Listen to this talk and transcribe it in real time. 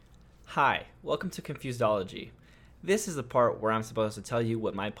Hi, welcome to Confusedology. This is the part where I'm supposed to tell you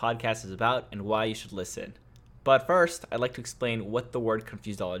what my podcast is about and why you should listen. But first, I'd like to explain what the word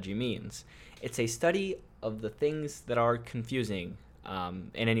confusedology means. It's a study of the things that are confusing,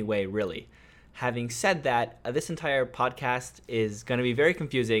 in any way, really. Having said that, this entire podcast is going to be very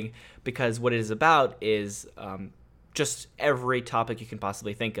confusing because what it is about is just every topic you can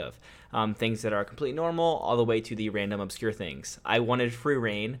possibly think of. Things that are completely normal all the way to the random obscure things. I wanted free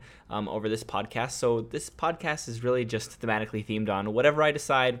reign over this podcast, so this podcast is really just thematically themed on whatever I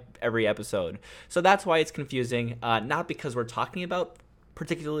decide every episode. So that's why it's confusing, not because we're talking about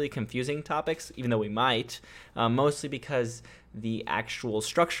particularly confusing topics, even though we might, mostly because the actual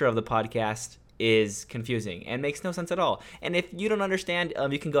structure of the podcast is confusing and makes no sense at all. And if you don't understand,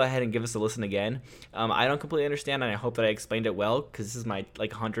 you can go ahead and give us a listen again. I don't completely understand, and I hope that I explained it well, because this is my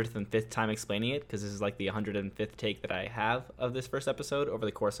 105th time explaining it, because this is the 105th take that I have of this first episode over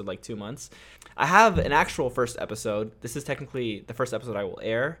the course of 2 months. I have an actual first episode. This is technically the first episode I will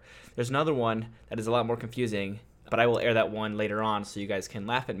air. There's another one that is a lot more confusing, but I will air that one later on so you guys can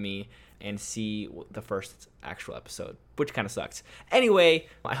laugh at me and see the first actual episode, which kind of sucks. Anyway,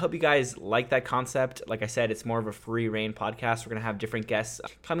 I hope you guys like that concept. Like I said, it's more of a free reign podcast. We're going to have different guests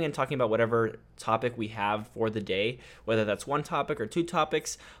coming and talking about whatever topic we have for the day, whether that's one topic or two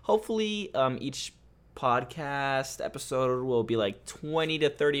topics. Hopefully, each podcast episode will be 20 to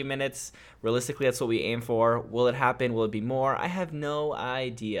 30 minutes. Realistically, that's what we aim for. Will it happen? Will it be more? I have no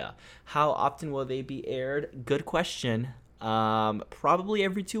idea. How often will they be aired? Good question. Probably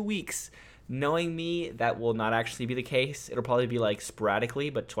every 2 weeks. Knowing me, that will not actually be the case. It'll probably be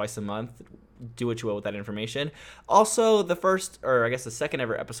sporadically, but twice a month. Do what you will with that information. Also, the second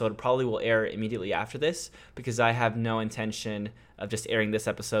ever episode probably will air immediately after this, because I have no intention of just airing this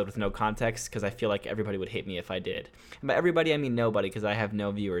episode with no context, because I feel like everybody would hate me if I did. And by everybody, I mean nobody, because I have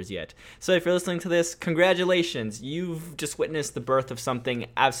no viewers yet. So if you're listening to this, congratulations. You've just witnessed the birth of something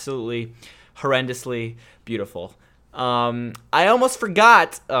absolutely horrendously beautiful. I almost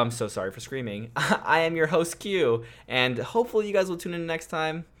forgot. I'm so sorry for screaming. I am your host, Q, and hopefully you guys will tune in next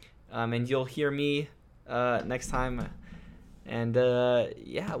time, and you'll hear me next time. And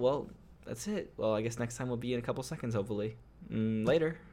yeah, well, that's it. Well, I guess next time will be in a couple seconds, hopefully. Later.